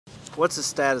What's the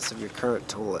status of your current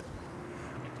toilet?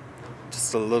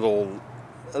 Just a little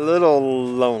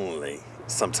lonely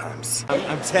sometimes.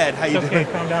 I'm Ted. How you doing? Okay,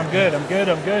 calm down. I'm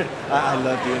good. I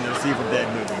love doing those Evil Dead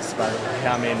movies, by the way.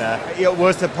 I mean, it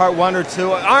was it part 1 or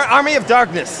 2? Army of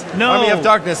Darkness. No. Army of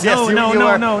Darkness. Yes, you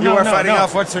are fighting no.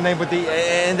 off. What's her name with the?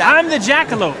 I'm the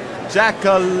jackalope.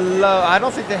 Jackalope. I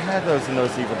don't think they had those in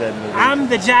those Evil Dead movies. I'm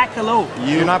the jackalope.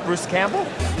 You're not Bruce Campbell?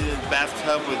 In the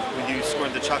bathtub when you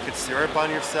squirt the chocolate syrup on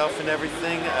yourself and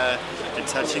everything, and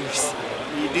touching yourself.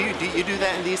 Do you do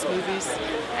that in these movies?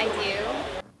 I do.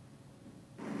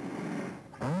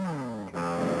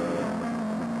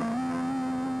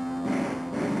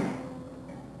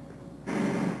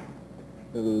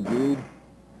 Hello, dude.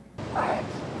 Alright.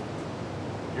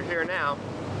 You're here now,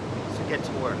 so get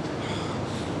to work.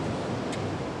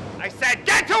 I said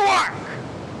get to work!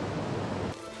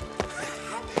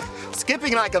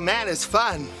 Skipping like a man is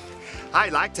fun. I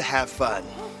like to have fun.